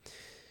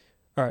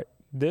 All right,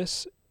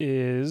 this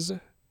is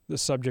the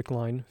subject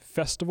line,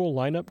 festival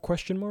lineup ?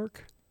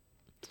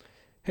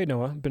 Hey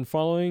Noah, been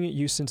following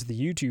you since the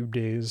YouTube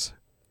days.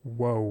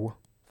 Whoa.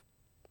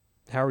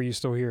 How are you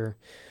still here?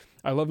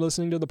 I love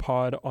listening to the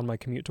pod on my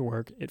commute to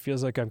work. It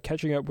feels like I'm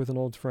catching up with an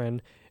old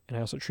friend, and I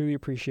also truly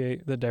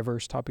appreciate the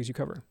diverse topics you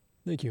cover.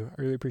 Thank you.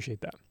 I really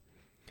appreciate that.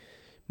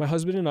 My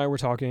husband and I were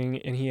talking,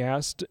 and he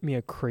asked me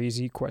a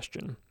crazy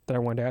question that I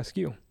wanted to ask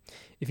you.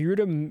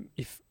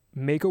 If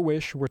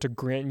Make-A-Wish were to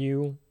grant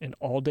you an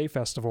all-day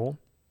festival,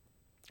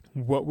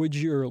 what would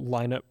your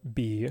lineup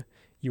be?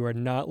 You are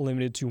not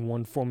limited to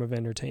one form of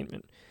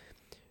entertainment.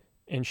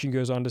 And she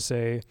goes on to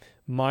say,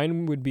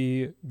 mine would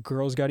be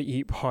Girls Gotta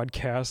Eat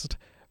podcast,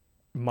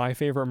 My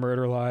Favorite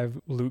Murder Live,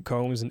 Luke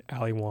Combs, and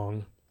Ali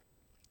Wong.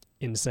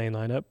 Insane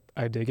lineup.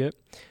 I dig it.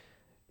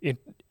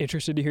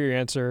 Interested to hear your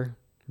answer,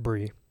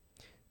 Bree.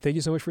 Thank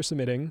you so much for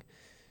submitting.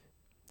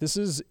 This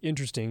is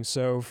interesting.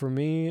 So for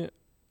me,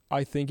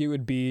 I think it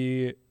would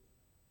be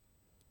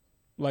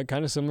like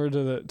kind of similar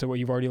to what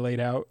you've already laid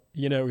out.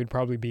 You know, it would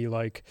probably be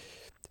like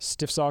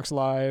Stiff Socks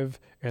live,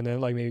 and then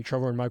like maybe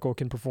Trevor and Michael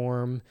can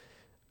perform.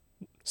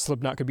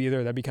 Slipknot could be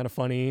there. That'd be kind of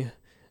funny,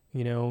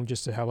 you know,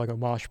 just to have like a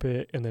mosh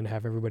pit and then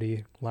have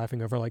everybody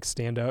laughing over like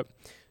stand up.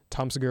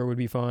 Tom Segura would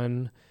be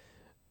fun.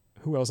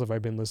 Who else have I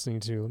been listening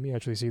to? Let me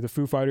actually see. The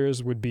Foo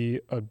Fighters would be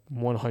a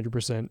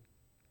 100%,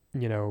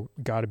 you know,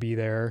 gotta be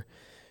there.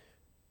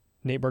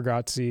 Nate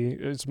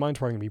Bargatze. Mine's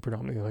probably gonna be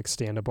predominantly like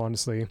stand up,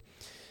 honestly.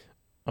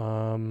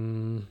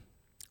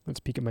 Let's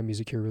peek at my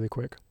music here really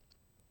quick.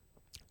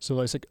 So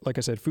like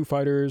I said, Foo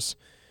Fighters,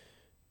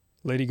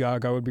 Lady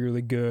Gaga would be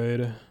really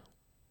good.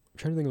 I'm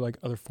trying to think of like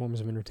other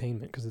forms of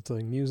entertainment, because it's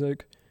like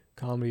music,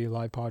 comedy,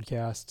 live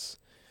podcasts.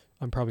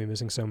 I'm probably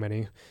missing so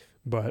many,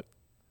 but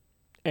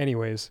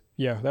anyways,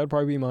 yeah, that would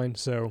probably be mine.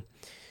 So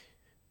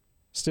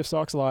Stiff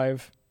Socks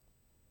live,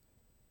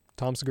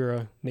 Tom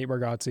Segura, Nate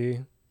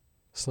Bargatze,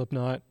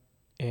 Slipknot,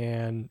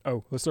 and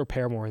let's throw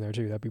Paramore in there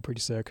too. That'd be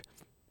pretty sick.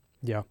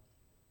 Yeah.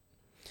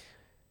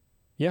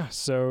 Yeah,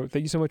 so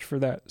thank you so much for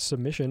that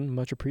submission.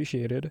 Much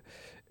appreciated.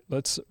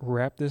 Let's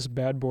wrap this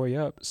bad boy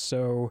up.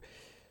 So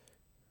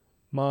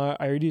I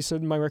already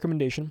said my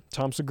recommendation,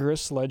 Tom Segura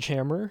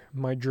Sledgehammer.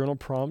 My journal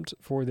prompt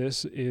for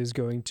this is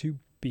going to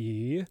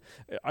be,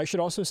 I should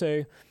also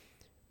say,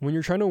 when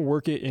you're trying to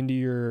work it into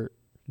your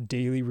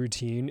daily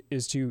routine,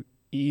 is to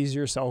ease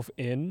yourself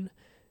in,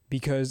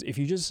 because if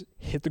you just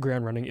hit the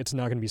ground running, it's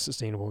not going to be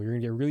sustainable. You're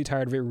going to get really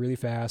tired of it really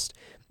fast,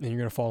 and you're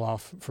going to fall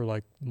off for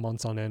like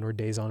months on end or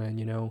days on end,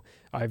 you know.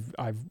 I've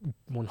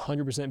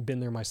 100% been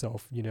there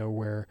myself, you know,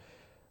 where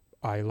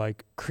I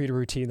like create a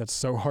routine that's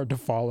so hard to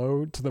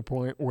follow to the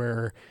point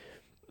where,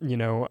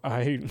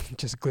 I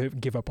just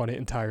give up on it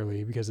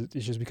entirely because it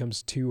just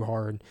becomes too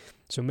hard.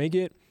 So make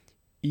it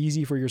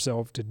easy for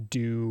yourself to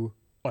do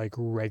like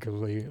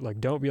regularly.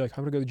 Like, don't be like,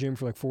 I'm gonna go to the gym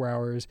for like 4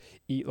 hours,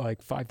 eat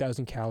like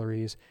 5,000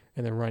 calories,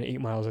 and then run 8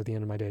 miles at the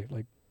end of my day.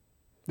 Like,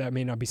 that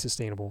may not be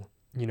sustainable,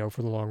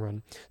 for the long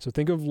run. So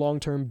think of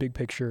long-term, big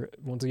picture.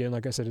 Once again,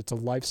 like I said, it's a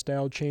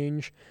lifestyle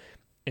change,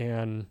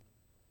 and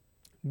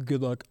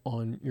good luck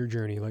on your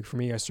journey. Like for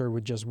me, I started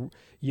with just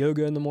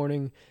yoga in the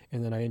morning,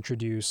 and then I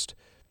introduced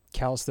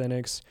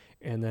calisthenics,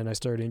 and then I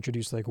started to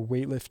introduce like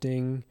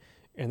weightlifting,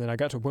 and then I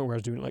got to a point where I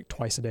was doing it like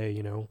twice a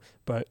day,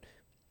 but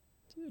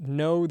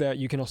know that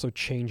you can also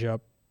change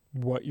up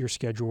what your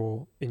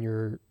schedule and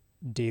your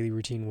daily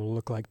routine will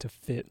look like to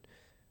fit,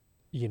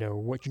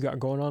 what you got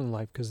going on in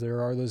life, because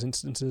there are those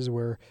instances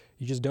where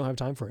you just don't have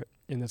time for it,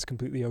 and that's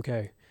completely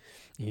okay.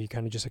 You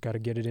kind of just got to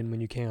get it in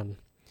when you can.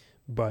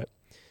 But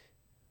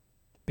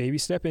baby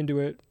step into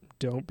it.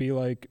 Don't be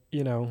like,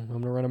 I'm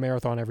going to run a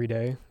marathon every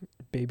day.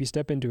 Baby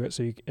step into it.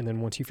 And then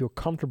once you feel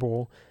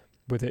comfortable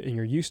with it and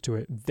you're used to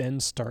it,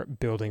 then start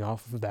building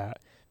off of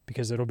that,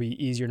 because it'll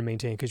be easier to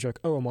maintain, because you're like,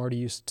 oh, I'm already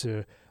used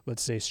to,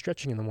 let's say,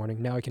 stretching in the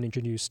morning. Now I can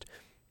introduce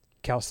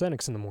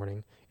calisthenics in the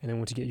morning. And then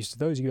once you get used to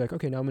those, you're like,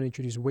 okay, now I'm going to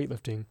introduce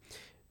weightlifting.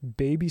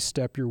 Baby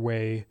step your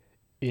way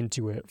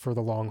into it for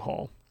the long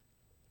haul.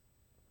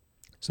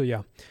 So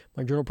yeah,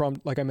 my journal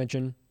prompt, like I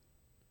mentioned,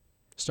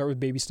 start with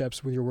baby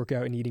steps with your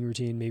workout and eating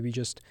routine. Maybe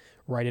just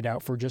write it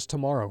out for just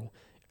tomorrow,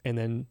 and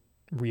then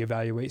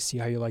reevaluate, see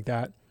how you like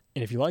that.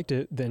 And if you liked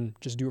it, then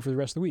just do it for the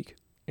rest of the week,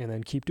 and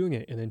then keep doing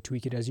it, and then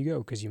tweak it as you go.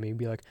 Because you may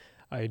be like,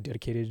 I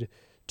dedicated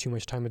too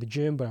much time at the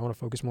gym, but I want to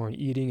focus more on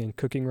eating and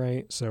cooking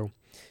right. So,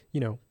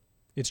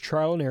 it's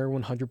trial and error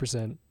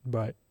 100%,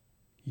 but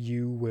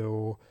you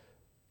will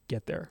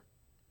get there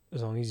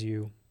as long as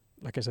you,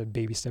 like I said,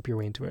 baby step your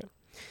way into it.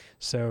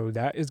 So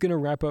that is going to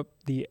wrap up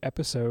the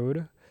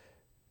episode.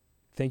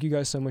 Thank you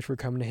guys so much for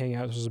coming to hang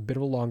out. This was a bit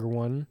of a longer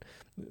one.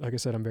 Like I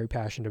said, I'm very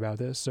passionate about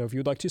this. So if you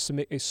would like to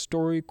submit a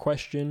story,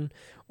 question,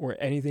 or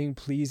anything,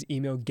 please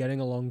email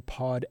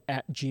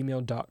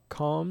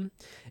gettingalongpod@gmail.com.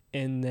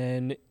 And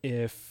then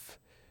if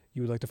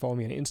you would like to follow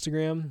me on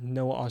Instagram,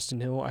 Noah Austin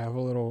Hill, I have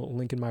a little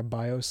link in my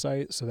bio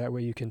site, so that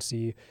way you can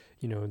see,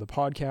 the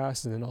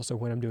podcast, and then also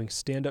when I'm doing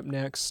stand-up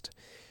next.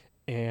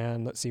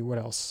 And let's see, what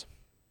else?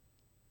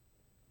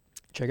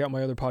 Check out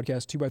my other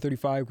podcast,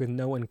 2x35 with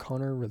Noah and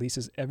Connor,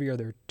 releases every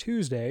other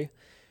Tuesday.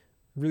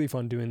 Really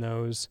fun doing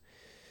those.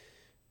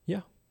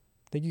 Yeah.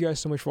 Thank you guys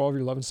so much for all of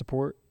your love and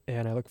support,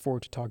 and I look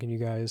forward to talking to you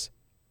guys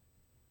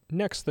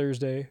next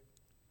Thursday.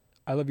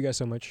 I love you guys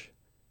so much.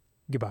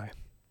 Goodbye.